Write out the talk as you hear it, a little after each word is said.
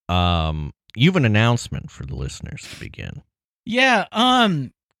You have an announcement for the listeners to begin. Yeah.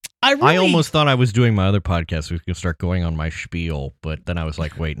 I almost thought I was doing my other podcast. We could start going on my spiel, but then I was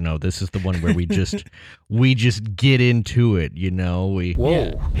like, wait, no, this is the one where we just get into it. Here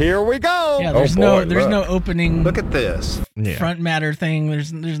we go. Yeah, there's no opening. Look at this front matter thing.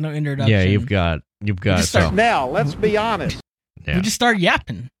 There's no introduction. Yeah, you've got. Now, let's be honest. Yeah. We just start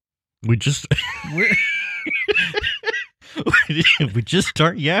yapping. We just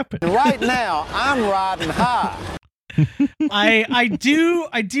start yapping. Right now, I'm riding high. I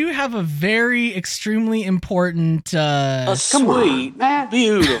do have a very extremely important a sweet,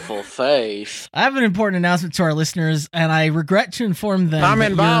 beautiful face. I have an important announcement to our listeners, and I regret to inform them I'm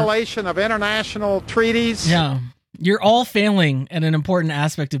in violation of international treaties. Yeah. You're all failing at an important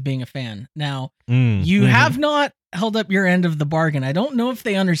aspect of being a fan. Now, you have not held up your end of the bargain. I don't know if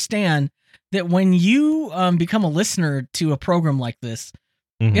they understand that when you become a listener to a program like this,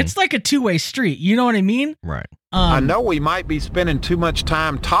 it's like a two-way street. You know what I mean? Right. I know we might be spending too much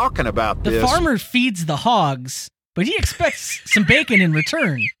time talking about this. The farmer feeds the hogs, but he expects some bacon in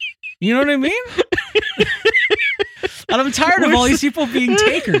return. You know what I mean? And I'm tired of all these people being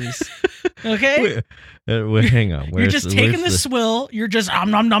takers. Okay? Wait, hang on. You're just taking the swill. You're just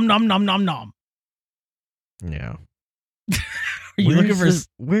nom nom nom nom nom nom. Yeah. Are you looking for?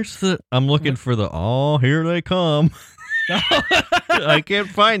 I'm looking for the. Oh, here they come. I can't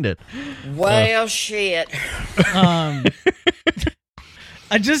find it. Well, shit. I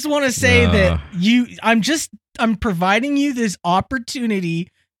just want to say that I'm providing you this opportunity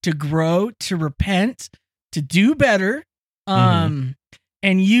to grow, to repent, to do better. And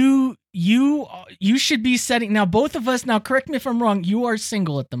you should be setting now. Both of us now. Correct me if I'm wrong. You are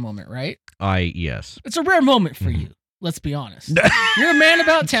single at the moment, right? Yes. It's a rare moment for you. Let's be honest. You're a man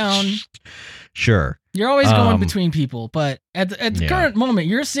about town. Sure. You're always going between people, but at the current moment,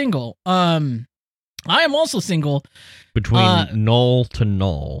 you're single. I am also single. Between null to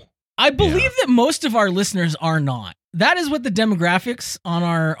null. I believe that most of our listeners are not. That is what the demographics on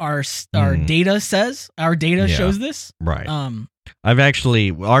our data says. Our data shows this. Right. Our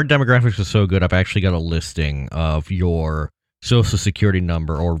demographics are so good. I've actually got a listing of your social security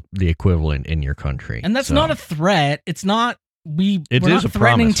number or the equivalent in your country. And that's not a threat. It's not, we're not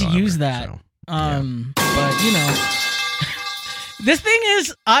threatening to use that. So, but this thing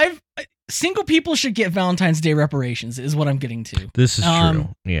is, single people should get Valentine's Day reparations is what I'm getting to. This is true.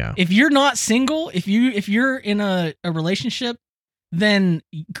 Yeah. If you're not single, if you're in a relationship, then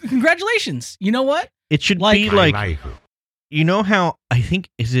congratulations. You know what? It should be like, you know how I think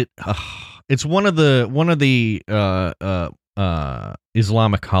it's one of the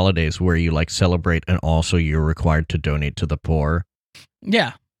Islamic holidays where you like celebrate and also you're required to donate to the poor.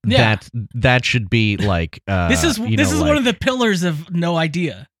 Yeah. Yeah. That should be like this is one of the pillars of no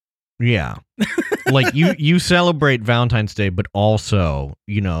idea. Yeah. Like you celebrate Valentine's Day, but also,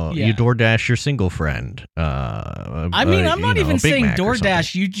 you DoorDash your single friend. I mean, I'm not even saying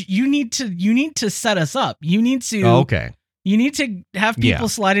DoorDash. You need to set us up. You need to okay. You need to have people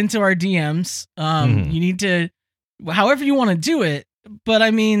slide into our DMs. You need to, however you want to do it. But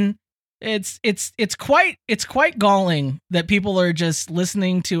I mean, it's quite galling that people are just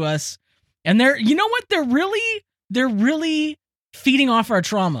listening to us, and they're really feeding off our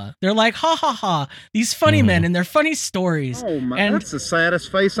trauma. They're like, ha ha ha, these funny men and their funny stories. Oh man, that's the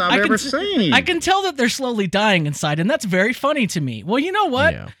saddest face I've ever seen. I can tell that they're slowly dying inside, and that's very funny to me. Well, you know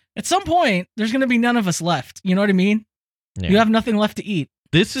what? Yeah. At some point, there's going to be none of us left. You know what I mean? Yeah. You have nothing left to eat.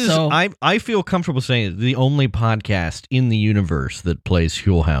 This is, I feel comfortable saying, the only podcast in the universe that plays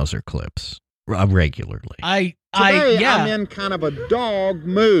Huelhauser clips regularly. Today, I'm in kind of a dog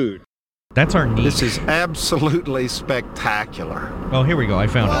mood. That's our niche. This is absolutely spectacular. Oh, here we go. I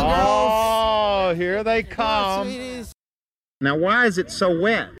found it. Oh, here they come. Now, why is it so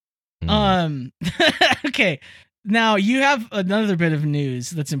wet? Okay. Now, you have another bit of news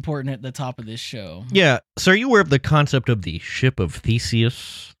that's important at the top of this show. Yeah. So are you aware of the concept of the ship of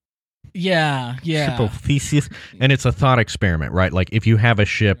Theseus? Yeah. Ship of Theseus. And it's a thought experiment, right? Like if you have a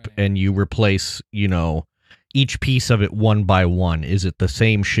ship and you replace, each piece of it one by one, is it the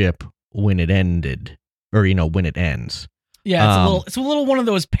same ship when it ended? Or, when it ends? Yeah, it's a little one of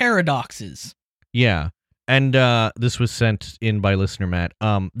those paradoxes. Yeah. And this was sent in by listener Matt.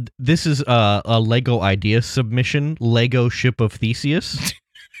 This is a Lego idea submission, Lego Ship of Theseus.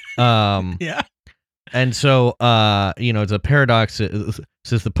 Yeah. And so, it's a paradox. It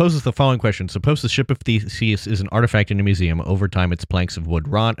says, poses the following question. Suppose the Ship of Theseus is an artifact in a museum. Over time, its planks of wood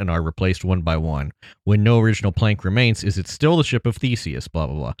rot and are replaced one by one. When no original plank remains, is it still the Ship of Theseus? Blah,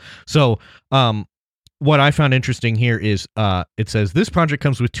 blah, blah. So, what I found interesting here is it says this project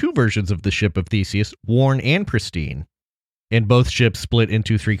comes with 2 versions of the ship of Theseus, worn and pristine, and both ships split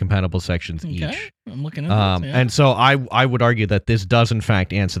into 3 compatible sections each. I'm looking at this, And so I would argue that this does in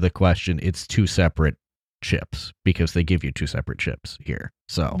fact answer the question. It's 2 separate ships because they give you 2 separate ships here.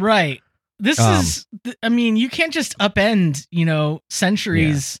 So right. This is, I mean, you can't just upend,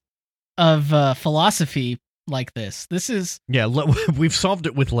 centuries of philosophy like this. This is... Yeah, we've solved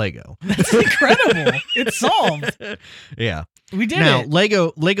it with Lego. That's incredible. It's solved. Yeah. We did now, it.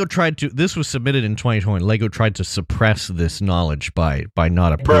 Lego tried to... This was submitted in 2020. Lego tried to suppress this knowledge by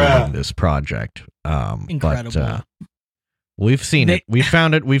not approving this project. Incredible. But, we've seen it. We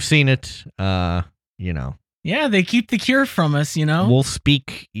found it. We've seen it. Yeah, they keep the cure from us, We'll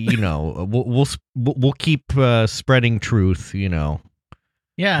speak, we'll keep spreading truth,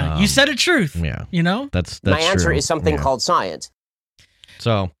 Yeah, you said a truth. Yeah. That's My answer true. is something called science.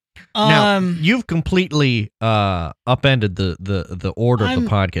 So now you've completely upended the order of the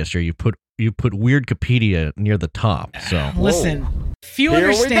podcast here. You put Weirdcopedia near the top. So listen, few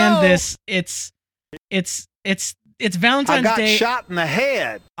understand this. It's Valentine's I got Day. shot in the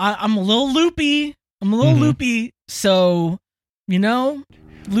head. I'm a little loopy. Loopy. So,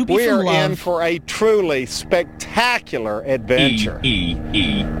 loopy We from are love. in for a truly spectacular adventure.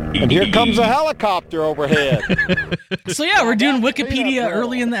 And here comes a helicopter overhead. So yeah, we're doing Wikipedia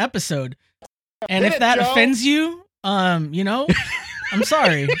early in the episode. And if that offends you, I'm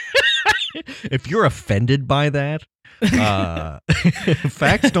sorry. If you're offended by that,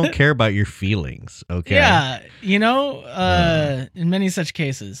 facts don't care about your feelings, okay? Yeah, in many such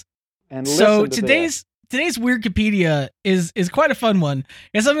cases. And So listen to today's Weirdcopedia is quite a fun one.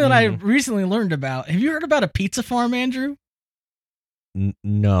 It's something that I recently learned about. Have you heard about a pizza farm, Andrew?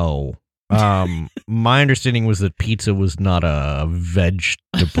 No. My understanding was that pizza was not a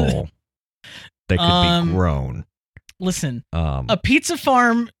vegetable that could be grown. Listen, a pizza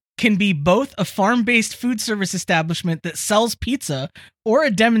farm can be both a farm-based food service establishment that sells pizza or a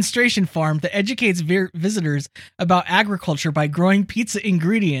demonstration farm that educates visitors about agriculture by growing pizza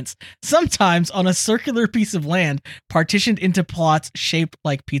ingredients, sometimes on a circular piece of land partitioned into plots shaped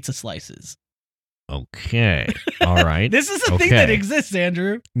like pizza slices. Okay. All right. This is a thing that exists,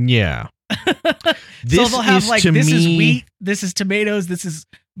 Andrew. Yeah. So they'll have is is wheat, this is tomatoes, this is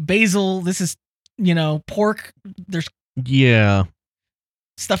basil, this is, pork. There's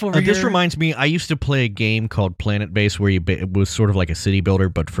stuff over here. This reminds me, I used to play a game called Planet Base where it was sort of like a city builder,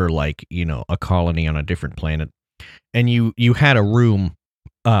 but for a colony on a different planet. And you had a room,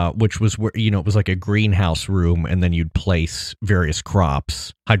 which was where, it was like a greenhouse room, and then you'd place various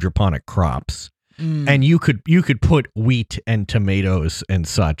crops, hydroponic crops. And you could put wheat and tomatoes and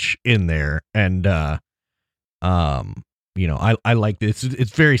such in there. And, I like this.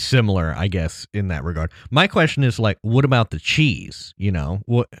 It's very similar, I guess, in that regard. My question is what about the cheese?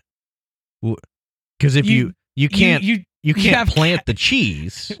 What? Because if you can't plant the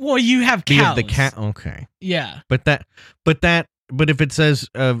cheese. Well, you have cows. Okay. Yeah. But if it says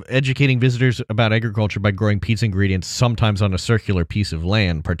educating visitors about agriculture by growing pizza ingredients, sometimes on a circular piece of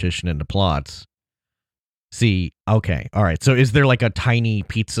land partitioned into plots. See, okay, all right. So is there a tiny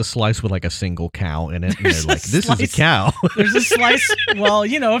pizza slice with a single cow in it? And they're like, this is a cow. There's a slice. Well,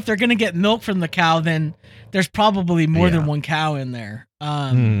 if they're going to get milk from the cow, then there's probably more than one cow in there.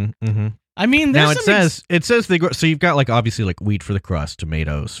 I mean, now it says they grow. So you've got obviously wheat for the crust,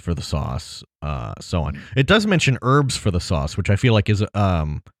 tomatoes for the sauce, so on. It does mention herbs for the sauce, which I feel is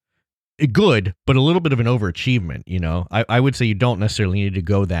good, but a little bit of an overachievement. I would say you don't necessarily need to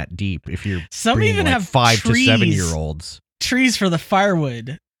go that deep if you're some even have 5 to 7 year olds trees for the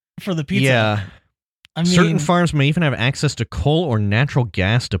firewood for the pizza. Yeah. Certain farms may even have access to coal or natural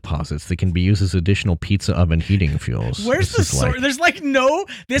gas deposits that can be used as additional pizza oven heating fuels. Where's the source?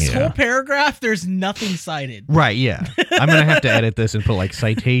 There's whole paragraph, there's nothing cited. Right, yeah. I'm going to have to edit this and put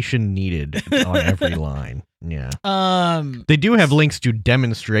citation needed on every line. Yeah. They do have links to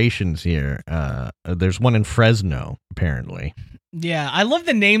demonstrations here. There's one in Fresno, apparently. Yeah, I love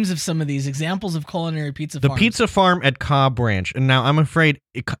the names of some of these examples of culinary pizza farms. The pizza farm at Cobb Ranch. And now I'm afraid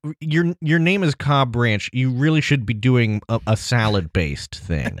your name is Cobb Ranch. You really should be doing a salad-based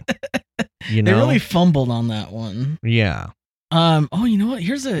thing. They really fumbled on that one. Yeah. Oh, you know what?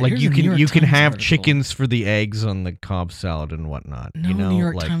 Here's a you can have article. chickens for the eggs on the Cobb salad and whatnot. No, New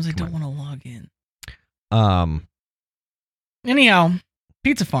York Times. I don't want to log in. Anyhow,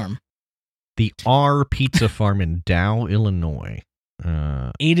 pizza farm. The R Pizza Farm in Dow, Illinois.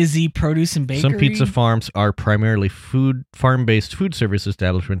 A to Z Produce and Bakery. Some pizza farms are primarily farm-based food service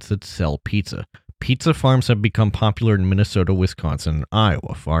establishments that sell pizza. Pizza farms have become popular in Minnesota, Wisconsin, and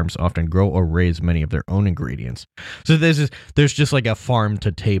Iowa. Farms often grow or raise many of their own ingredients. So there's just like a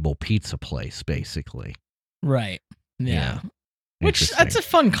farm-to-table pizza place, basically. Right. Yeah. Which, that's a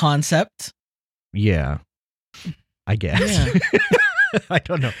fun concept. Yeah. I guess. Yeah. I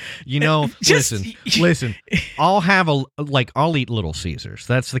don't know. Listen. I'll eat Little Caesars.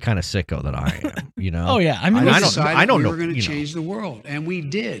 That's the kind of sicko that I am, you know? Oh, yeah. I mean, I don't know. We were going to change the world, and we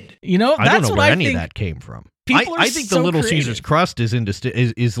did. You know, that's I don't know what where I any think. of that came from. I think the Little Caesars crust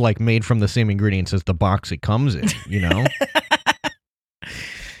is like made from the same ingredients as the box it comes in, you know?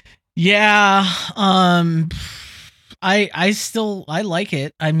 Yeah. I like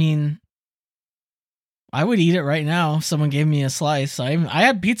it. I mean, I would eat it right now if someone gave me a slice. I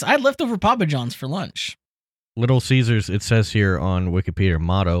had pizza. I had leftover Papa John's for lunch. Little Caesars, it says here on Wikipedia,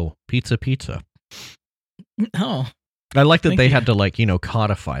 motto, pizza, pizza. Oh. I like that they had to,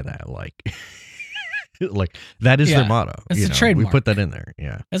 codify that. Like that is their motto. It's a trademark. We put that in there.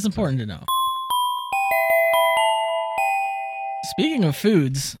 Yeah. That's important to know. Speaking of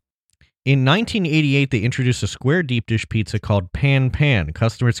foods. In 1988, they introduced a square deep dish pizza called Pan Pan.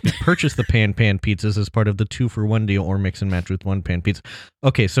 Customers could purchase the Pan Pan pizzas as part of the 2-for-1 deal or mix and match with one pan pizza.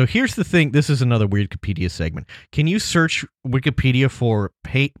 Okay, so here's the thing. This is another weird Wikipedia segment. Can you search Wikipedia for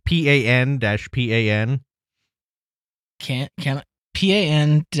PAN-PAN? Can I?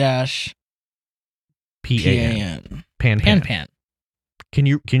 PAN-PAN. Pan. Can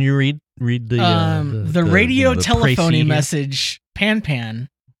you read the radio the telephony message Pan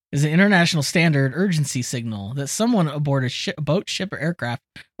is an international standard urgency signal that someone aboard a boat, ship, or aircraft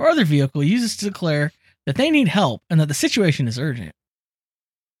or other vehicle uses to declare that they need help and that the situation is urgent.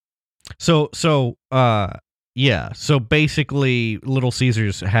 So basically Little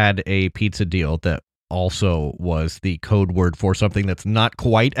Caesars had a pizza deal that also was the code word for something that's not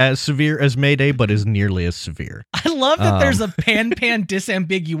quite as severe as Mayday, but is nearly as severe. I love that there's a Pan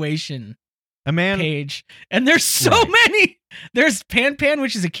disambiguation page, and there's so many. There's Pan,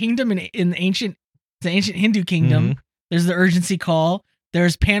 which is a kingdom in the ancient Hindu kingdom. Mm-hmm. There's the urgency call.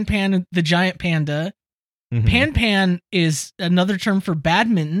 There's Pan, the giant panda. Mm-hmm. Pan is another term for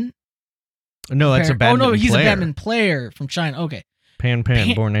badminton. No, that's a badminton. Oh no, he's player. A badminton player from China. Okay. Pan,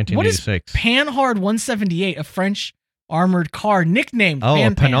 born 1986. What is Panhard 178, a French armored car nicknamed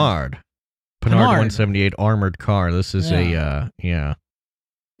Pan? Panhard 178 armored car. This is a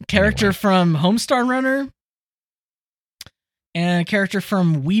character from Homestar Runner and a character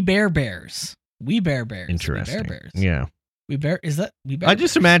from We Bear Bears. Interesting. We Bear Bears. Yeah. Is that We Bear I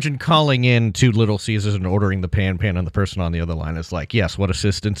just imagine calling in to Little Caesars and ordering the Pan, and the person on the other line is like, yes, what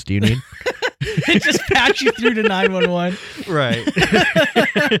assistance do you need? They just patch you through to 911. Right.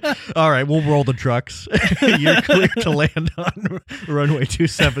 All right, we'll roll the trucks. You're clear to land on runway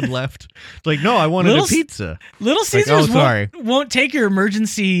 27 left. It's like, no, I wanted a pizza. Little Caesars won't take your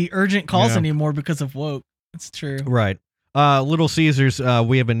emergency urgent calls anymore because of woke. That's true. Right. Little Caesars,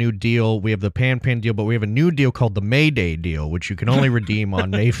 we have a new deal. We have the Pan deal, but we have a new deal called the Mayday deal, which you can only redeem on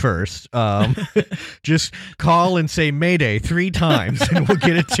May 1st. Just call and say Mayday 3 times and we'll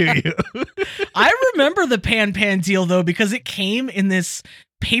get it to you. I remember the Pan deal, though, because it came in this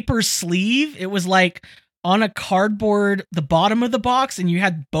paper sleeve. It was like on a cardboard, the bottom of the box, and you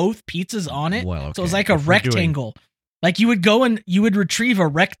had both pizzas on it. Well, okay. So it was like a rectangle. Like you would go and you would retrieve a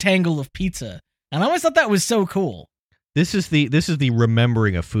rectangle of pizza. And I always thought that was so cool. This is the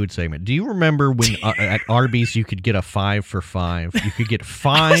remembering a food segment. Do you remember when at Arby's you could get a 5 for $5? You could get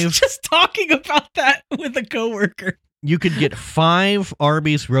 5. I was just talking about that with a coworker. You could get 5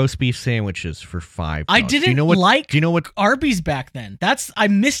 Arby's roast beef sandwiches for $5. I didn't do you know what Arby's back then. I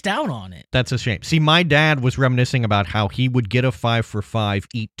missed out on it. That's a shame. See, my dad was reminiscing about how he would get a 5 for $5,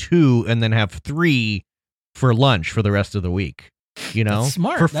 eat 2, and then have 3 for lunch for the rest of the week. You know, that's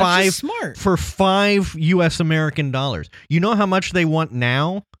smart. For $5 US American dollars. You know how much they want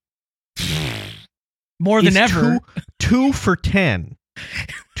now? More than ever. 2 for 10.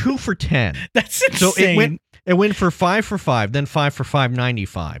 2 for 10. That's insane. So it went for 5 for $5, then 5 for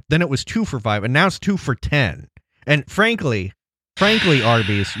 $5.95. Then it was 2 for $5, and now it's 2 for 10. And frankly,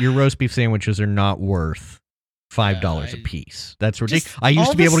 Arby's, your roast beef sandwiches are not worth $5 a piece. That's ridiculous. I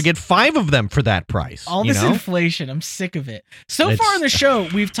used to be able to get 5 of them for that price. All this inflation, I'm sick of it. So far in the show,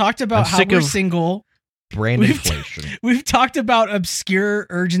 we've talked about how we're single. Brand inflation. We've talked about obscure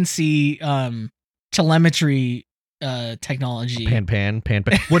urgency telemetry technology. Pan.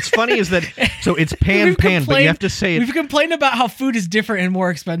 What's funny is that so it's pan, but you have to say it. We've complained about how food is different and more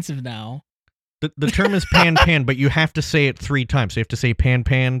expensive now. The term is pan, but you have to say it 3 times. So you have to say pan.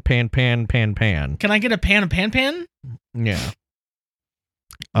 Can I get a pan of pan? Yeah.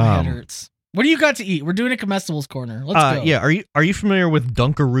 My head hurts. What do you got to eat? We're doing a comestibles corner. Let's go. Yeah, are you familiar with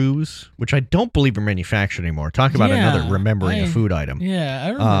Dunkaroos, which I don't believe are manufactured anymore? Talk about another remembering a food item. Yeah, I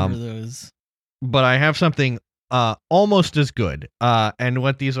remember those. But I have something almost as good. And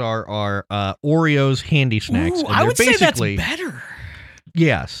what these are Oreos handy snacks. Ooh, and I would say that's basically better.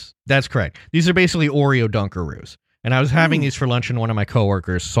 Yes, that's correct. These are basically Oreo Dunkaroos. And I was having these for lunch, and one of my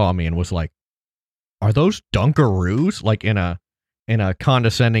coworkers saw me and was like, "Are those Dunkaroos?" Like in a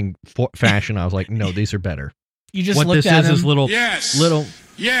condescending fashion. I was like, "No, these are better." You just what looked this at him. Is little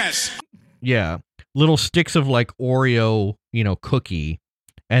Yes. yeah, little sticks of like Oreo, cookie,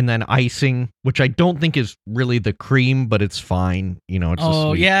 and then icing, which I don't think is really the cream, but it's fine. It's a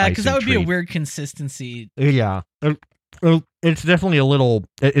sweet because that would be a treat. weird consistency. Yeah. It's definitely a little.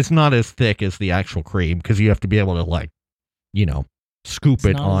 It's not as thick as the actual cream because you have to be able to scoop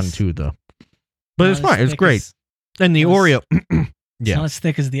it onto the. But it's fine. It's great. And the Oreo. It's not as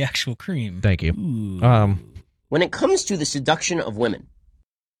thick as the actual cream. Thank you. Ooh. When it comes to the seduction of women.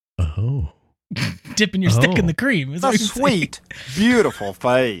 Oh. Dipping your stick in the cream. A sweet, beautiful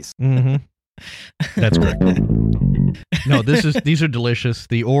face. Mm-hmm. That's correct. No, these are delicious.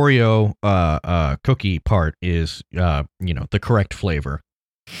 The Oreo cookie part is the correct flavor.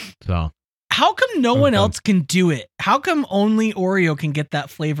 So how come no one else can do it? How come only Oreo can get that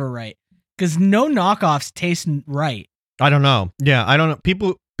flavor right? Because no knockoffs taste right. I don't know. Yeah, I don't know.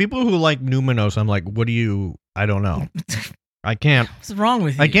 People who like Numinos, I'm like, I don't know. I can't. What's wrong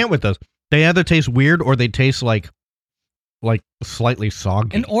with you? I can't with those. They either taste weird or they taste like slightly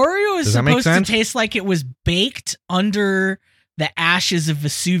soggy. An Oreo is Does that make supposed to sense? taste like it was baked under the ashes of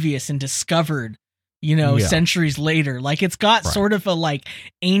Vesuvius and discovered, centuries later. Like it's got sort of a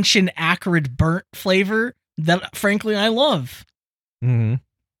ancient acrid burnt flavor that frankly I love. Mm-hmm.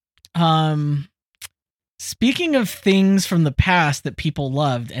 Speaking of things from the past that people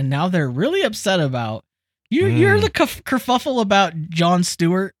loved and now they're really upset about, you're the kerfuffle about Jon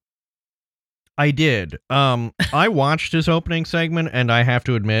Stewart. I did. I watched his opening segment, and I have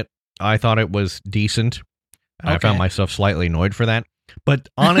to admit, I thought it was decent. Okay. I found myself slightly annoyed for that. But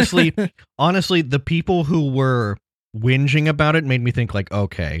honestly, the people who were whinging about it made me think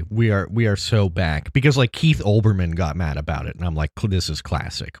okay, we are so back, because Keith Olbermann got mad about it, and I'm like, this is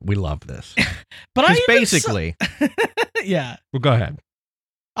classic. We love this. But I basically, yeah. Well, go ahead.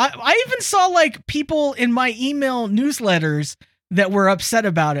 I even saw people in my email newsletters that were upset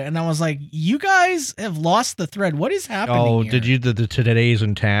about it, and I was like, you guys have lost the thread. What is happening here? Did you the Today's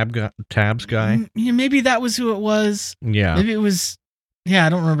and Tabs guy? Maybe that was who it was. Yeah. Maybe it was. Yeah, I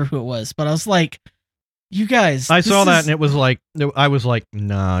don't remember who it was, but I was like, you guys. I saw that, and it was I was like,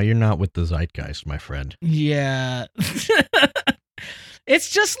 nah, you're not with the zeitgeist, my friend. Yeah. It's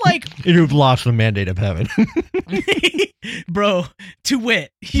just you've lost the mandate of heaven. Bro, to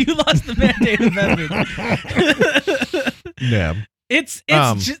wit, you lost the mandate of heaven. Yeah. It's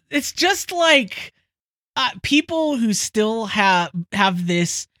just people who still have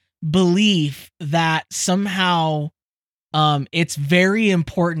this belief that somehow it's very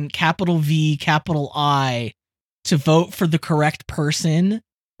important, capital V, capital I, to vote for the correct person.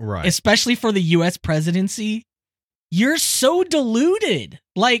 Right. Especially for the US presidency. You're so deluded.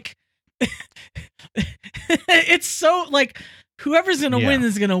 It's so whoever's gonna win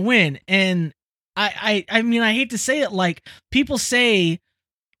is gonna win. And I mean, I hate to say it, people say,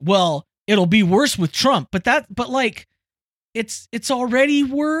 well, it'll be worse with Trump, but it's already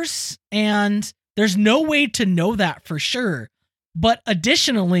worse, and there's no way to know that for sure. But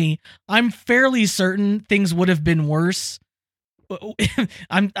additionally, I'm fairly certain things would have been worse.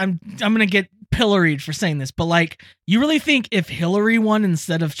 I'm gonna get pilloried for saying this, but you really think if Hillary won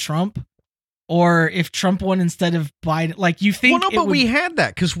instead of Trump, or if Trump won instead of Biden, you think? Well, no, but we had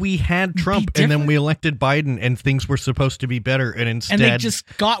that because we had Trump, and then we elected Biden, and things were supposed to be better, and instead, and they just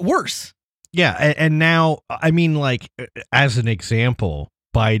got worse. Yeah, and now, I mean, as an example,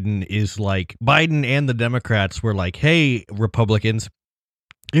 Biden and the Democrats were like, hey, Republicans,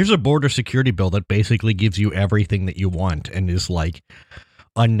 here's a border security bill that basically gives you everything that you want and is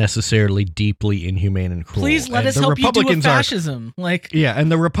unnecessarily deeply inhumane and cruel. Please let us help you do with fascism. Yeah, and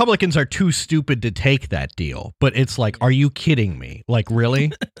the Republicans are too stupid to take that deal. But it's are you kidding me?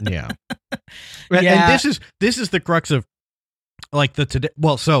 Really? Yeah. And this is the crux of the today.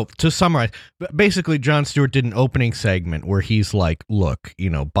 Well, so to summarize, basically, Jon Stewart did an opening segment where he's like, look,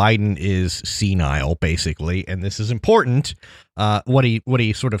 Biden is senile, basically, and this is important. What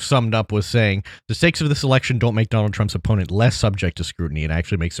he sort of summed up was saying the stakes of this election don't make Donald Trump's opponent less subject to scrutiny. It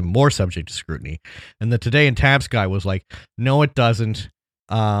actually makes him more subject to scrutiny. And the Today and Tabs guy was like, no, it doesn't.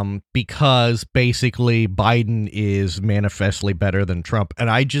 because basically Biden is manifestly better than Trump, and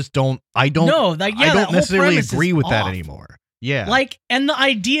I don't necessarily agree with that anymore. Yeah, like, and the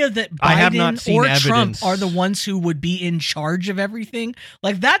idea that Biden or Trump are the ones who would be in charge of everything,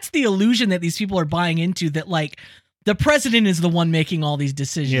 like that's the illusion that these people are buying into, that like the president is the one making all these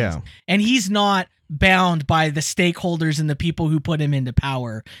decisions, and he's not bound by the stakeholders and the people who put him into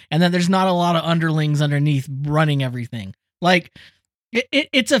power, and that there's not a lot of underlings underneath running everything. Like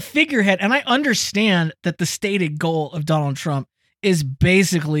it's a figurehead, and I understand that the stated goal of Donald Trump is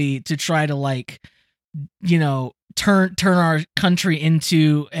basically to try to, like, you know, turn our country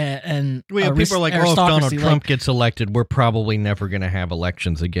into people are like, oh, if Donald Trump gets elected, we're probably never going to have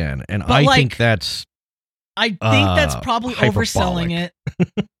elections again, and I think that's probably overselling it.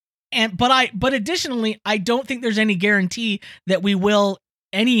 But additionally, I don't think there's any guarantee that we will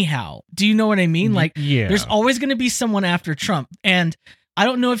anyhow. Do you know what I mean? Like, there's always going to be someone after Trump, and I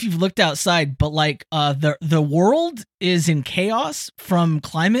don't know if you've looked outside, but like the world is in chaos from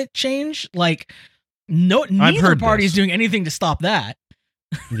climate change. Like, neither party is doing anything to stop that.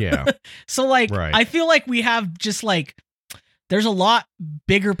 Yeah. So like, I feel like we have just like, there's a lot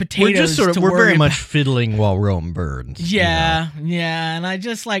bigger potatoes. We're very much fiddling while Rome burns. Yeah, yeah, and I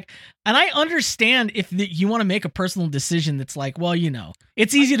just like, and I understand if you want to make a personal decision that's like, well, you know,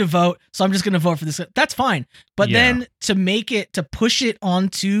 it's easy to vote, so I'm just going to vote for this. That's fine, but then to push it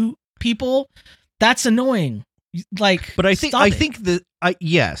onto people, that's annoying. Like, but I think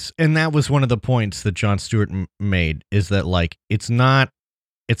yes, and that was one of the points that Jon Stewart made, is that like it's not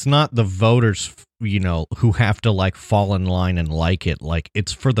the voters, you know, who have to like fall in line and like it. Like,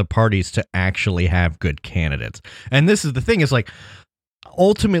 it's for the parties to actually have good candidates. And this is the thing, is like,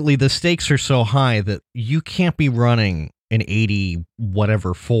 ultimately the stakes are so high that you can't be running an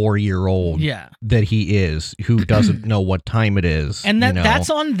 4-year-old that he is, who doesn't know what time it is. And that's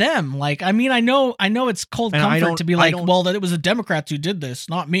on them. Like, I mean, I know it's cold comfort to be like, well, that it was the Democrats who did this,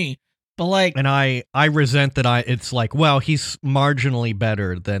 not me. But like, and I resent that it's like, well, he's marginally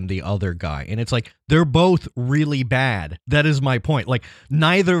better than the other guy. And it's like, they're both really bad. That is my point. Like,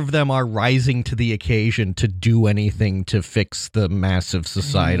 neither of them are rising to the occasion to do anything to fix the massive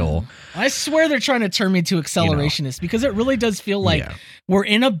societal. I swear they're trying to turn me to accelerationist, because it really does feel like we're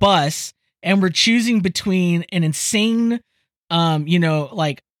in a bus and we're choosing between an insane,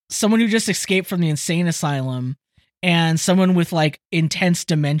 like someone who just escaped from the insane asylum and someone with like intense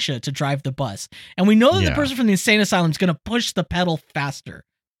dementia to drive the bus. And we know that the person from the insane asylum is going to push the pedal faster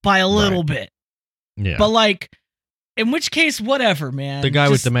by a little bit. Yeah. But like, in which case, whatever, man. The guy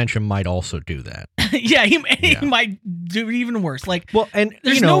with dementia might also do that. He might do it even worse. Like, well, and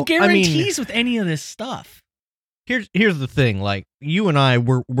there's no guarantees with any of this stuff. Here's the thing. Like, you and I,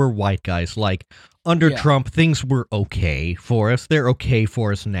 we're white guys. Like, under Trump, things were okay for us. They're okay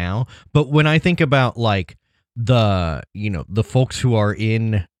for us now. But when I think about like the folks who are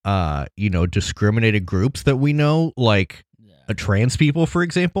in discriminated groups that we know, like trans people, for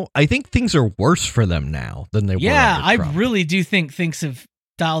example, I think things are worse for them now than they were under Trump. I really do think things have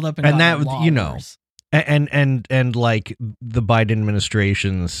dialed up, and that worse. And like the Biden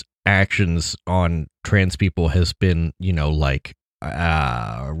administration's actions on trans people has been, raising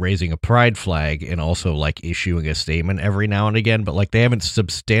a pride flag and also like issuing a statement every now and again, but like they haven't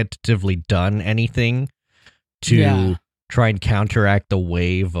substantively done anything to try and counteract the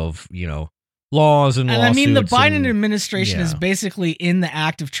wave of, laws and lawsuits. I mean, the Biden administration is basically in the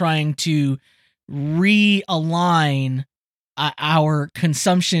act of trying to realign our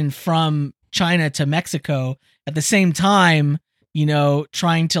consumption from China to Mexico, at the same time,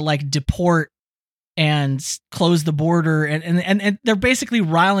 trying to like deport and close the border. And they're basically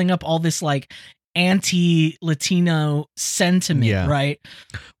riling up all this like anti-Latino sentiment, right?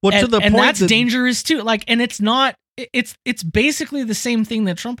 Well, to the point, and that's dangerous too. Like, and it's not. It's basically the same thing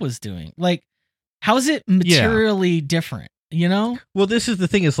that Trump was doing. Like, how is it materially different? Well, this is the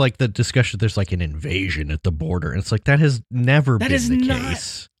thing. Is like the discussion. There's like an invasion at the border, and it's like that has never been the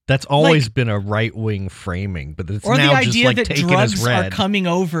case. That's always been a right-wing framing, but it's now just like taken as read. Are coming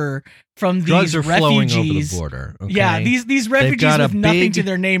over from drugs these are refugees. Flowing over the border. Okay? Yeah, these refugees with nothing to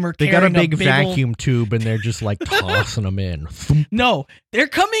their name are carrying they got a big vacuum tube, and they're just like tossing them in. No, they're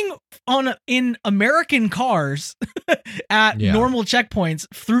coming in American cars at normal checkpoints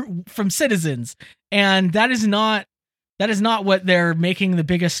from citizens, and that is not what they're making the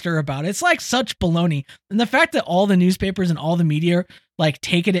biggest stir about. It's like such baloney. And the fact that all the newspapers and all the media like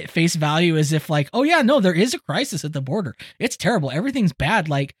take it at face value as if like, oh yeah, no, there is a crisis at the border. It's terrible. Everything's bad.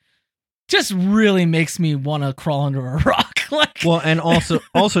 Like, just really makes me want to crawl under a rock. Like, well, and also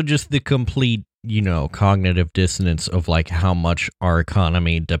just the complete cognitive dissonance of like how much our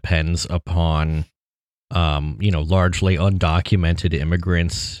economy depends upon, largely undocumented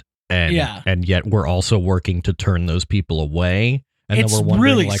immigrants. And yet we're also working to turn those people away. And then we're wondering,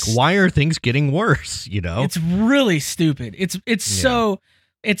 really, like, why are things getting worse? It's really stupid.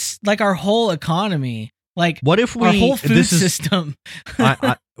 It's like our whole economy, like what if our whole food system.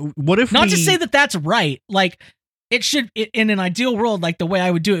 What if not to say that that's right? Like it should, in an ideal world, like the way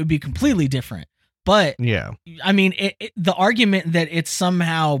I would do it would be completely different. But yeah, I mean, the argument that it's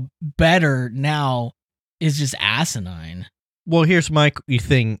somehow better now is just asinine. Well, here's my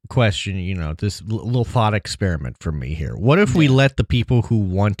question, this little thought experiment from me here. What if we let the people who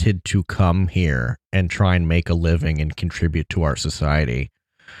wanted to come here and try and make a living and contribute to our society,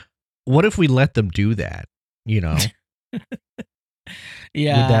 what if we let them do that, Yeah.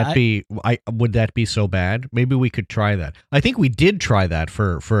 Would that be so bad? Maybe we could try that. I think we did try that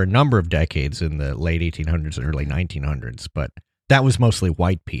for a number of decades in the late 1800s and early 1900s, but that was mostly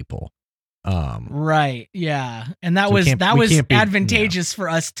white people. Right, yeah, and that was advantageous for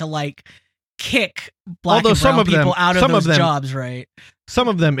us to like kick black and brown people out of those jobs, right? Some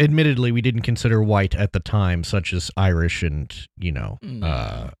of them, admittedly, we didn't consider white at the time, such as Irish and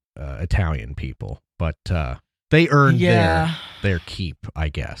Italian people, but they earned their keep, I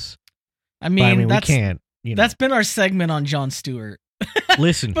guess. I mean we can't. That's been our segment on Jon Stewart.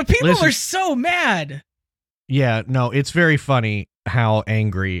 Listen, but people are so mad. Yeah, no, it's very funny how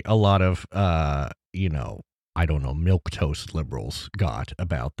angry a lot of, I don't know, milquetoast liberals got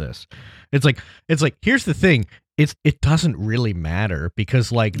about this. It's like, here's the thing. It doesn't really matter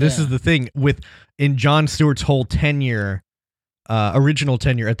because like, this is the thing in Jon Stewart's whole tenure, original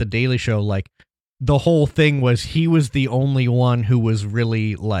tenure at the Daily Show, like the whole thing was he was the only one who was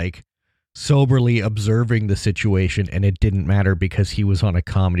really like soberly observing the situation, and it didn't matter because he was on a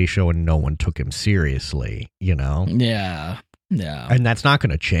comedy show and no one took him seriously, Yeah. And that's not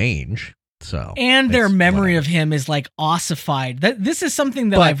going to change. So, and their memory of him is like ossified. This is something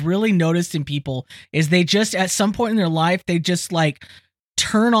that I've really noticed in people is they just at some point in their life they just like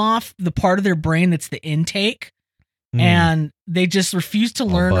turn off the part of their brain that's the intake, and they just refuse to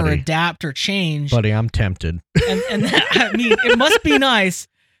learn or adapt or change. Buddy, I'm tempted. And that, I mean, it must be nice.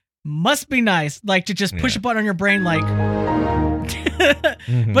 Like to just push a button on your brain, like.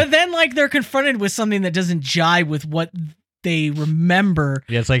 But then, like they're confronted with something that doesn't jive with what they remember.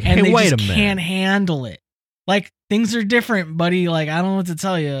 Yeah, it's like, and hey, they wait just a minute. Can't handle it. Like things are different, buddy. Like I don't know what to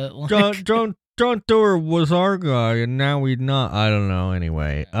tell you. Like, John Stewart was our guy, and now he's not. I don't know.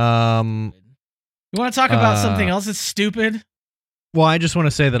 Anyway, you want to talk about something else that's stupid? Well, I just want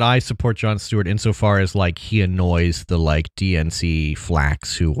to say that I support Jon Stewart insofar as like he annoys the like DNC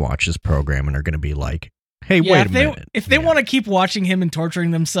flacks who watch his program and are going to be like, hey, wait a minute. If they want to keep watching him and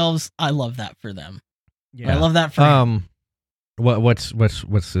torturing themselves, I love that for them. Yeah. I love that for him. What's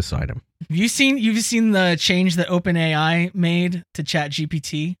this item? You've seen the change that OpenAI made to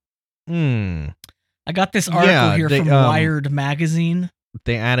ChatGPT? I got this article here from Wired magazine.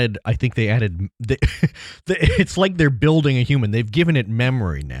 I think they added. It's like they're building a human. They've given it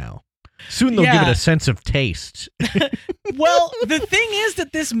memory now. Soon they'll give it a sense of taste. Well, the thing is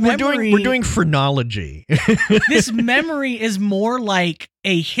that this memory... We're doing phrenology. This memory is more like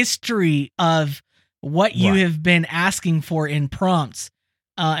a history of what you have been asking for in prompts,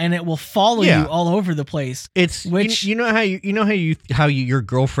 and it will follow you all over the place. It's which how your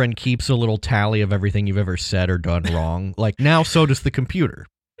girlfriend keeps a little tally of everything you've ever said or done wrong. Like now, so does the computer.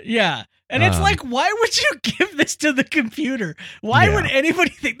 Yeah. And it's like, why would you give this to the computer? Why would anybody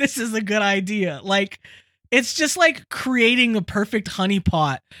think this is a good idea? Like, it's just like creating a perfect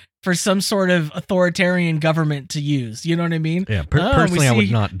honeypot for some sort of authoritarian government to use. You know what I mean? Yeah. Personally, I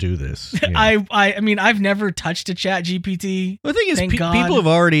would not do this. Yeah. I mean, I've never touched a ChatGPT. The thing is, people have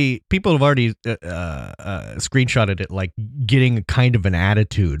already screenshotted it, like getting kind of an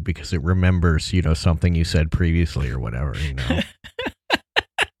attitude because it remembers, something you said previously or whatever,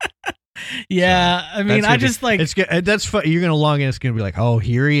 Yeah, I mean, I just like that's fun. You're gonna log in. It's gonna be like, oh,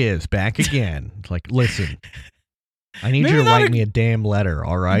 here he is back again. It's like, listen, I need you to write me a damn letter.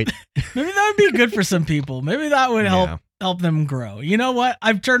 All right. Maybe that would be good for some people. Maybe that would help them grow. You know what?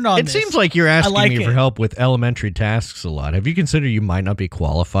 I've turned on. It seems like you're asking me for help with elementary tasks a lot. Have you considered you might not be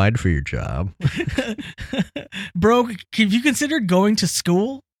qualified for your job, bro? Have you considered going to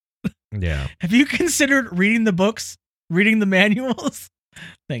school? Yeah. Have you considered reading the books, reading the manuals?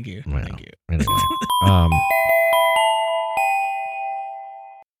 Thank you. Well, Thank you. Anyway,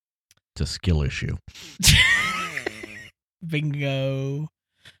 it's a skill issue. Bingo.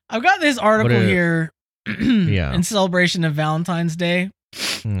 I've got this article here in celebration of Valentine's Day.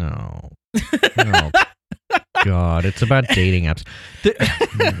 No. Oh, God, it's about dating apps.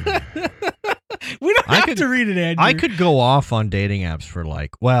 We don't have to read it, Andrew. I could go off on dating apps for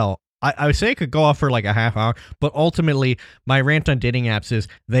like, well, I would say I could go off for like a half hour, but ultimately my rant on dating apps is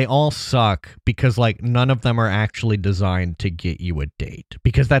they all suck because like none of them are actually designed to get you a date,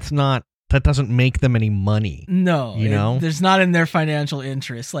 because that doesn't make them any money. No, you know, there's not in their financial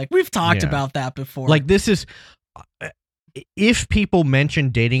interest. Like we've talked about that before. Like this is, if people mention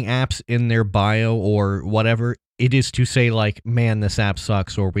dating apps in their bio or whatever, it is to say like, man, this app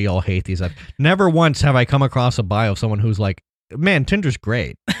sucks, or we all hate these apps. Never once have I come across a bio of someone who's like, man, Tinder's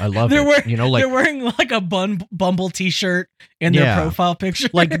great. I love it. They're wearing like a Bumble t-shirt in their profile picture.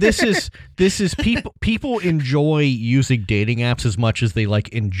 Like this is people enjoy using dating apps as much as they like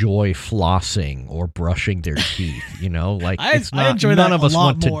enjoy flossing or brushing their teeth, you know? Like it's not, I enjoy none that of us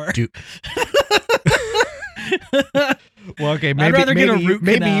want more. to do. Well, okay, I'd rather get a root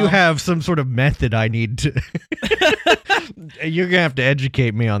maybe canal. you have some sort of method I need to. You're gonna have to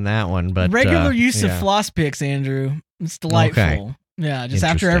educate me on that one, but regular use of floss picks, Andrew. It's delightful. Okay. Yeah, just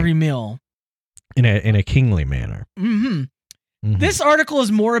after every meal. In a kingly manner. Mm-hmm. Mm-hmm. This article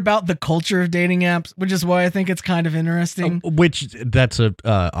is more about the culture of dating apps, which is why I think it's kind of interesting. That's a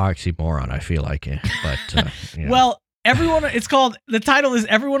oxymoron, I feel like. But yeah. Well, the title is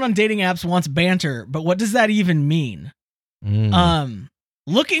Everyone on Dating Apps Wants Banter, but what does that even mean?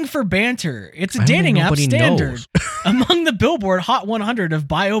 Looking for banter. It's a dating app standard among the Billboard Hot 100 of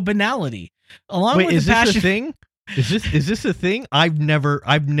bio banality. Is this a thing? Is this a thing? I've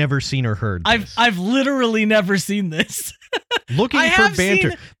never seen or heard this. I've literally never seen this. Looking for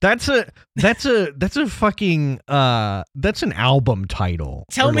banter. That's a fucking that's an album title.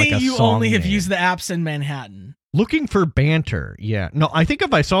 Tell me like you only have used the apps in Manhattan. Looking for banter. Yeah. No, I think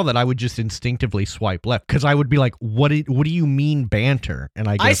if I saw that, I would just instinctively swipe left, because I would be like, what do you mean banter? And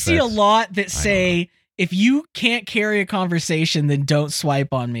I see a lot that say, if you can't carry a conversation, then don't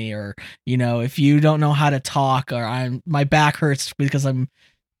swipe on me. Or, you know, if you don't know how to talk, or my back hurts because I'm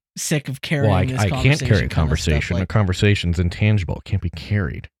sick of carrying this conversation. I can't carry a conversation. A conversation's intangible. It can't be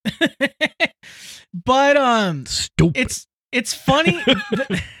carried. But stupid. It's funny.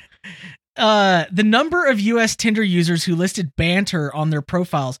 The number of U.S. Tinder users who listed banter on their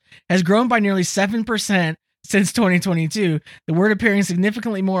profiles has grown by nearly 7% since 2022. The word appearing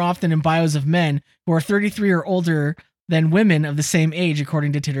significantly more often in bios of men who are 33 or older than women of the same age,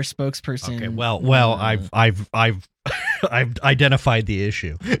 according to Tinder spokesperson. Okay, well, I've identified the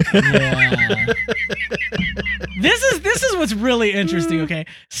issue. Yeah. This is what's really interesting. Okay,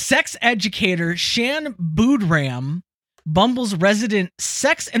 sex educator Shan Boodram, Bumble's resident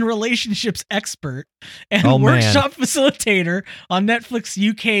sex and relationships expert and workshop facilitator on Netflix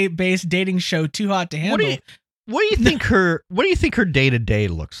UK-based dating show Too Hot to Handle. What do you think her day-to-day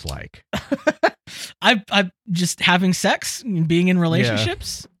looks like? I'm just having sex and being in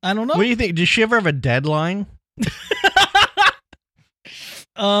relationships. Yeah. I don't know. What do you think? Does she ever have a deadline?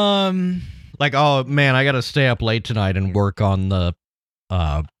 Like, oh man, I got to stay up late tonight and work on the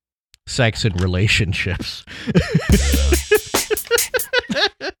sex and relationships.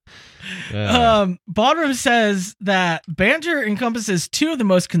 Bodrum says that banter encompasses two of the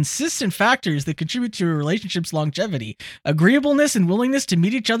most consistent factors that contribute to a relationship's longevity: agreeableness and willingness to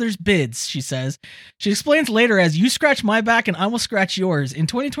meet each other's bids, she says. She explains later as, you scratch my back and I will scratch yours. In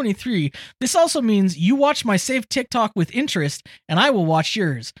 2023, this also means you watch my saved TikTok with interest and I will watch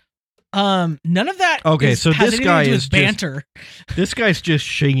yours. None of that. Okay, so this guy is banter. This guy's just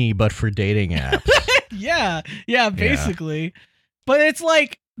Shingy, but for dating apps. yeah, basically. Yeah. But it's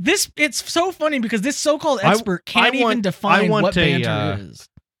like this. It's so funny because this so-called expert can't even define what banter is.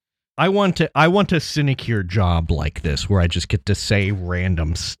 I want a sinecure job like this where I just get to say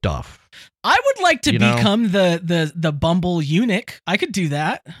random stuff. I would like to become the Bumble eunuch. I could do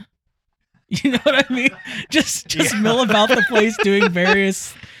that. You know what I mean? Just mill about the place doing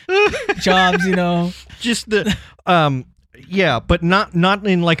various jobs, you know. Just the but not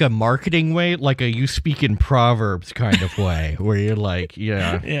in like a marketing way, like a you speak in proverbs kind of way, where you're like,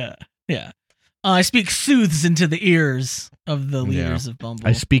 yeah. I speak sooths into the ears of the leaders of Bumble.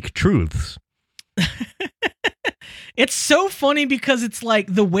 I speak truths. It's so funny because it's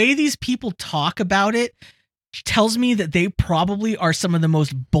like the way these people talk about it tells me that they probably are some of the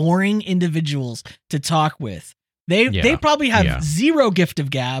most boring individuals to talk with. They probably have zero gift of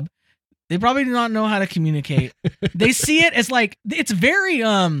gab. They probably do not know how to communicate. They see it as like, it's very,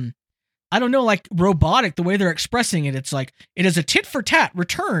 I don't know, like robotic, the way they're expressing it. It's like, it is a tit for tat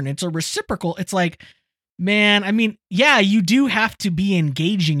return. It's a reciprocal. It's like, man, I mean, yeah, you do have to be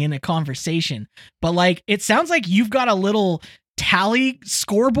engaging in a conversation, but like, it sounds like you've got a little tally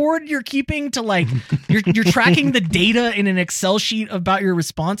scoreboard you're keeping to like you're tracking the data in an Excel sheet about your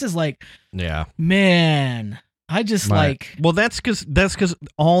responses. Like, yeah, man, I just like. Well, that's because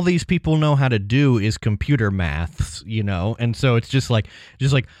all these people know how to do is computer maths, you know, and so it's just like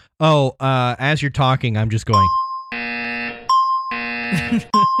oh, as you're talking, I'm just going.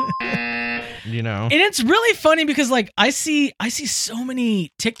 You know, and it's really funny because like I see so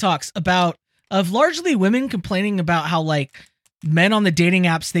many TikToks of largely women complaining about how like men on the dating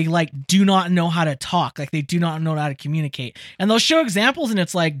apps, they like do not know how to talk, like they do not know how to communicate, and they'll show examples and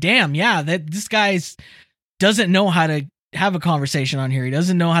it's like, damn, yeah, that this guy's doesn't know how to have a conversation on here. He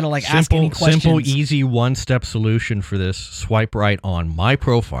doesn't know how to like ask any questions. Simple, easy one-step solution for this: swipe right on my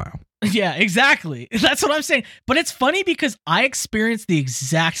profile. Yeah, exactly. That's what I'm saying. But it's funny because I experienced the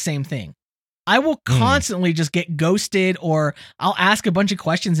exact same thing. I will constantly just get ghosted, or I'll ask a bunch of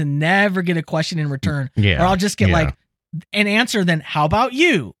questions and never get a question in return. Yeah. Or I'll just get like an answer, then how about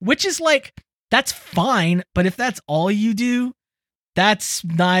you? Which is like, that's fine. But if that's all you do, that's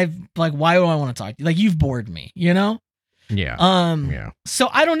not like, why do I want to talk to you? Like, you've bored me, you know? Yeah. Yeah. So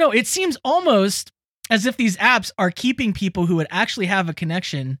I don't know. It seems almost as if these apps are keeping people who would actually have a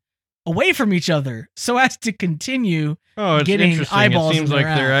connection away from each other so as to continue getting eyeballs. It seems in like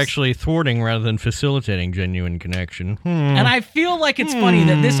their they're apps. actually thwarting rather than facilitating genuine connection. And I feel like it's funny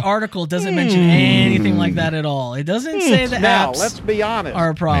that this article doesn't mention anything like that at all. It doesn't say the Now, apps let's be honest.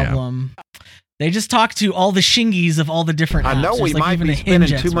 are a problem. They just talk to all the shingies of all the different apps. I know we There's, like, might even be a Hinge spending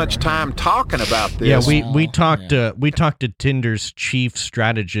too expert much on time here. talking about this. Yeah, we talked to Tinder's chief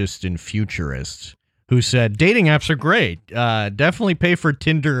strategist and futurist, who said dating apps are great. Definitely pay for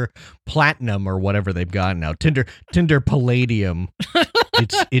Tinder Platinum or whatever they've got now. Tinder Palladium.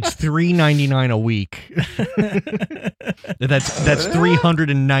 It's $3.99 a week. That's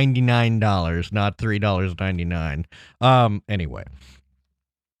 $399, not $3.99. Anyway,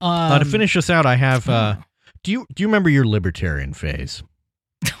 to finish us out, I have. Do you remember your libertarian phase?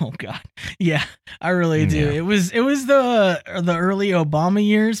 Oh God, yeah, I really do. Yeah. It was the early Obama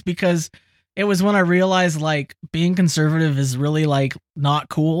years, because it was when I realized like being conservative is really like not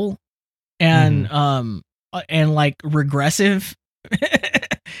cool and like regressive. And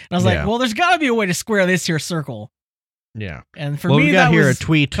I was like, well, there's got to be a way to square this here circle. Yeah. And for me, me, we got that here was a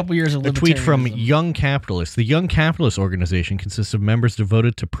tweet. Couple years of a tweet from libertarianism. Young Capitalists. The Young Capitalist organization consists of members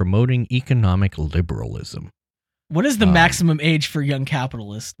devoted to promoting economic liberalism. What is the maximum age for Young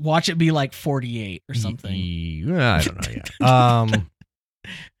Capitalists? Watch it be like 48 or something. I don't know yet.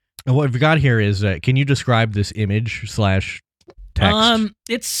 What we've got here is, can you describe this image / text?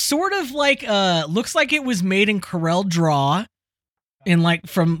 It's sort of like looks like it was made in Corel Draw, in like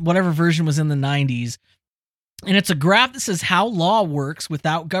from whatever version was in the 90s. And it's a graph that says how law works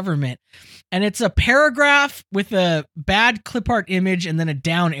without government. And it's a paragraph with a bad clip art image and then a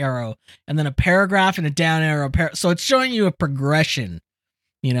down arrow, and then a paragraph and a down arrow. So it's showing you a progression,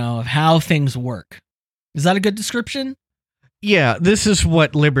 you know, of how things work. Is that a good description? Yeah, this is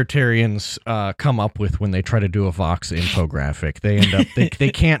what libertarians come up with when they try to do a Vox infographic. They end up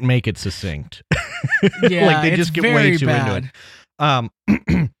they can't make it succinct. Yeah, like they just get way too into it.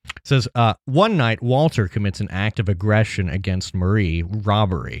 Says, one night, Walter commits an act of aggression against Marie,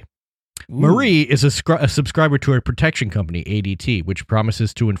 robbery. Ooh. Marie is a subscriber to a protection company, ADT, which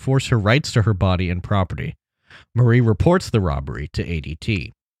promises to enforce her rights to her body and property. Marie reports the robbery to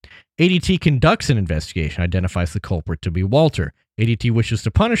ADT. ADT conducts an investigation, identifies the culprit to be Walter. ADT wishes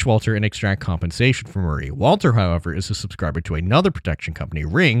to punish Walter and extract compensation from Marie. Walter, however, is a subscriber to another protection company,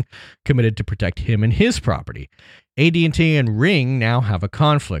 Ring, committed to protect him and his property. AT&T and Ring now have a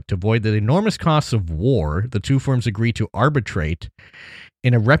conflict. To avoid the enormous costs of war, the two firms agree to arbitrate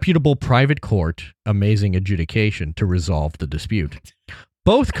in a reputable private court, Amazing Adjudication, to resolve the dispute.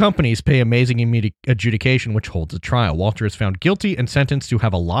 Both companies pay Amazing Adjudication, which holds a trial. Walter is found guilty and sentenced to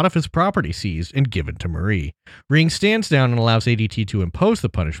have a lot of his property seized and given to Marie. Ring stands down and allows ADT to impose the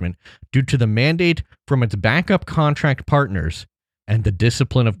punishment due to the mandate from its backup contract partners and the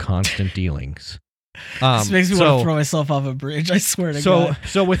discipline of constant dealings. This makes me want to throw myself off a bridge. I swear to God.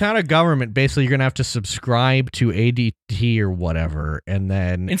 So without a government, basically, you're going to have to subscribe to ADT or whatever, and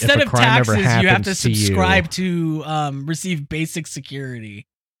then instead if a of crime taxes, ever happens you have to subscribe to receive basic security.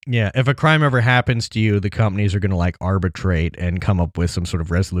 Yeah, if a crime ever happens to you, the companies are going to like arbitrate and come up with some sort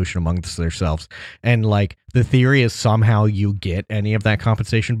of resolution amongst themselves. And like the theory is somehow you get any of that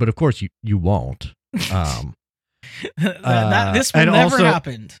compensation, but of course you won't. This will never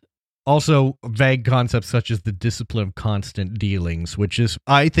happened. Also, vague concepts such as the discipline of constant dealings, which is,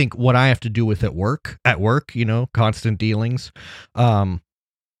 I think, what I have to do with at work, you know, constant dealings.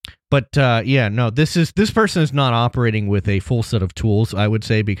 But this person is not operating with a full set of tools, I would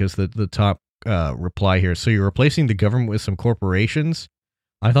say, because the top reply here. So you're replacing the government with some corporations?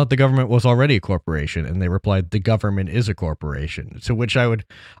 I thought the government was already a corporation, and they replied, the government is a corporation. To which I would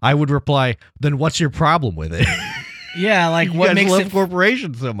reply, then what's your problem with it? Yeah, like you what guys makes love it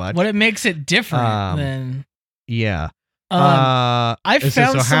corporations so much? What it makes it different than yeah. I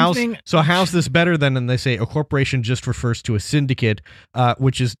found something. How's this better than? And they say a corporation just refers to a syndicate,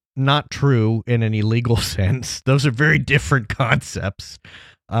 which is not true in any legal sense. Those are very different concepts.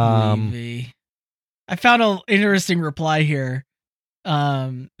 I found an interesting reply here.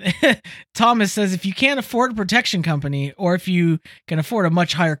 Thomas says, if you can't afford a protection company, or if you can afford a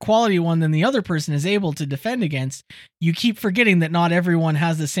much higher quality one than the other person is able to defend against, you keep forgetting that not everyone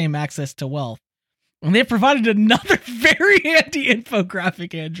has the same access to wealth. And they provided another very handy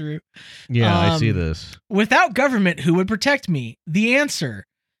infographic, Andrew. Yeah, I see this. Without government, who would protect me? The answer.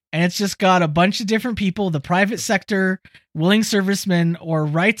 And it's just got a bunch of different people, the private sector, willing servicemen, or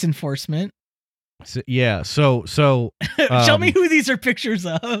rights enforcement. So Tell me who these are pictures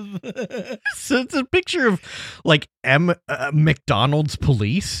of. So it's a picture of like McDonald's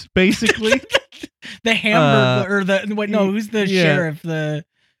police, basically. The Hamburger who's the sheriff?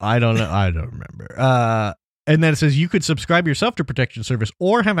 I don't know. I don't remember. And then it says you could subscribe yourself to protection service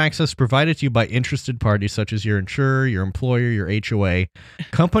or have access provided to you by interested parties such as your insurer, your employer, your HOA,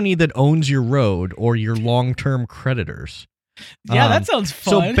 company that owns your road, or your long-term creditors. Yeah, that sounds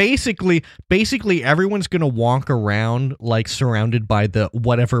fun. So basically everyone's going to walk around like surrounded by the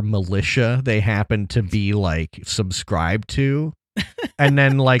whatever militia they happen to be like subscribed to. And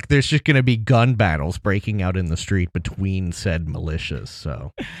then like there's just going to be gun battles breaking out in the street between said militias.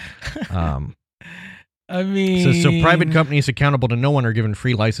 So I mean, so private companies accountable to no one are given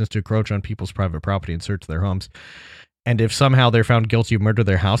free license to encroach on people's private property and search their homes. And if somehow they're found guilty of murder,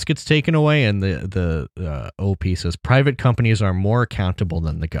 their house gets taken away. And the OP says private companies are more accountable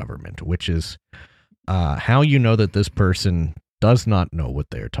than the government, which is how you know that this person does not know what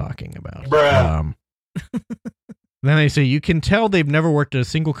they're talking about. Then they say, you can tell they've never worked at a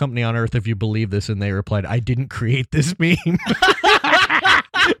single company on earth if you believe this. And they replied, I didn't create this meme.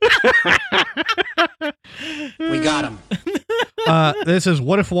 We got him. This says,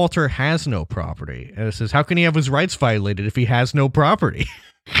 what if Walter has no property? And it says, how can he have his rights violated if he has no property?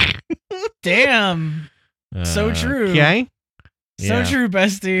 Damn. So true. Okay. So true,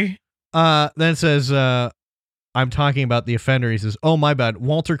 bestie. Then it says, I'm talking about the offender. He says, oh, my bad.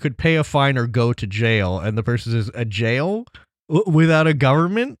 Walter could pay a fine or go to jail. And the person says, a jail without a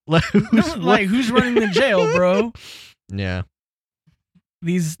government? Who's running the jail, bro? Yeah.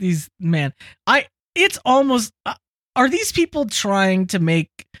 These man, it's almost, are these people trying to make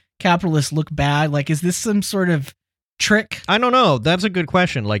capitalists look bad? Like, is this some sort of trick? I don't know. That's a good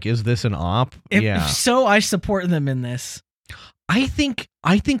question. Like, is this an op? If so, I support them in this. I think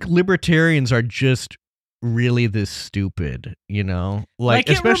libertarians are just really this stupid, you know? Like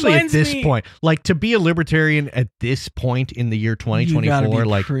especially at this point. Like, to be a libertarian at this point in the year 2024,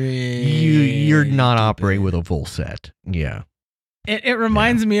 like you're not operating with a full set. Yeah. It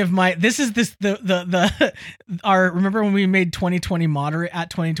reminds me of remember when we made 2020 moderate at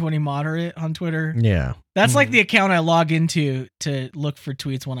 2020 moderate on Twitter? Yeah. That's like the account I log into to look for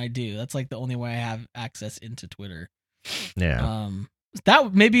tweets when I do. That's like the only way I have access into Twitter. Yeah.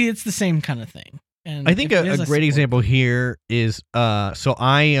 That maybe it's the same kind of thing. And I think a great example here is so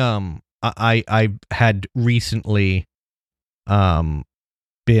I had recently been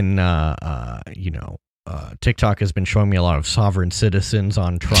TikTok has been showing me a lot of sovereign citizens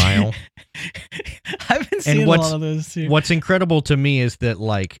on trial. I've been seeing a lot of those too. What's incredible to me is that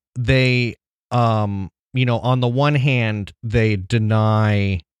like they on the one hand they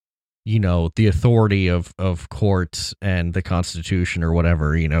deny the authority of courts and the Constitution or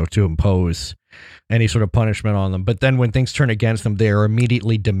whatever, to impose any sort of punishment on them. But then when things turn against them, they are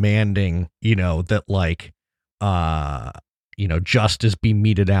immediately demanding, that like, justice be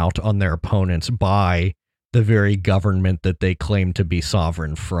meted out on their opponents by the very government that they claim to be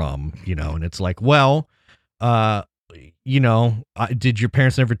sovereign from, and it's like, well, did your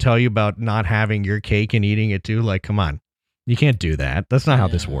parents ever tell you about not having your cake and eating it too? Like, come on. You can't do that. That's not how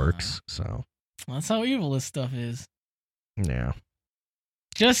this works. So that's how evil this stuff is. Yeah.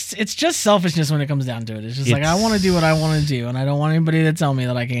 It's just selfishness when it comes down to it. It's just like, I want to do what I want to do, and I don't want anybody to tell me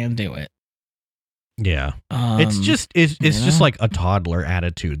that I can't do it. Yeah. It's just like a toddler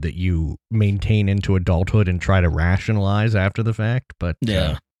attitude that you maintain into adulthood and try to rationalize after the fact. But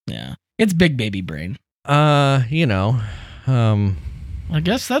yeah. It's big baby brain. I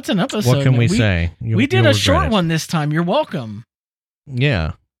guess that's an episode. What can we say? We did a short one this time. You're welcome.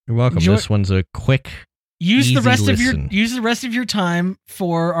 Yeah. You're welcome. This one's a quick, use the rest listen. use the rest of your time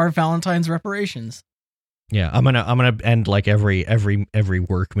for our Valentine's reparations. Yeah, I'm gonna end like every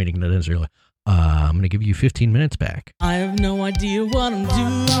work meeting that ends. You're like, I'm gonna give you 15 minutes back. I have no idea what I'm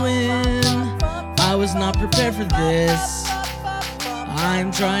doing. I was not prepared for this.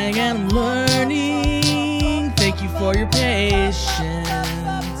 I'm trying and I'm learning. Thank you for your patience.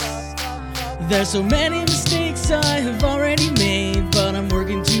 There's so many mistakes I have already made, but I'm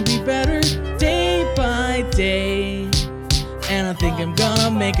working to be better day by day. And I think I'm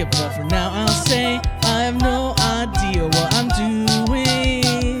gonna make it, but for now I'll say I have no idea what I'm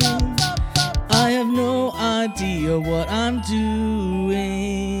doing. I have no idea what I'm doing.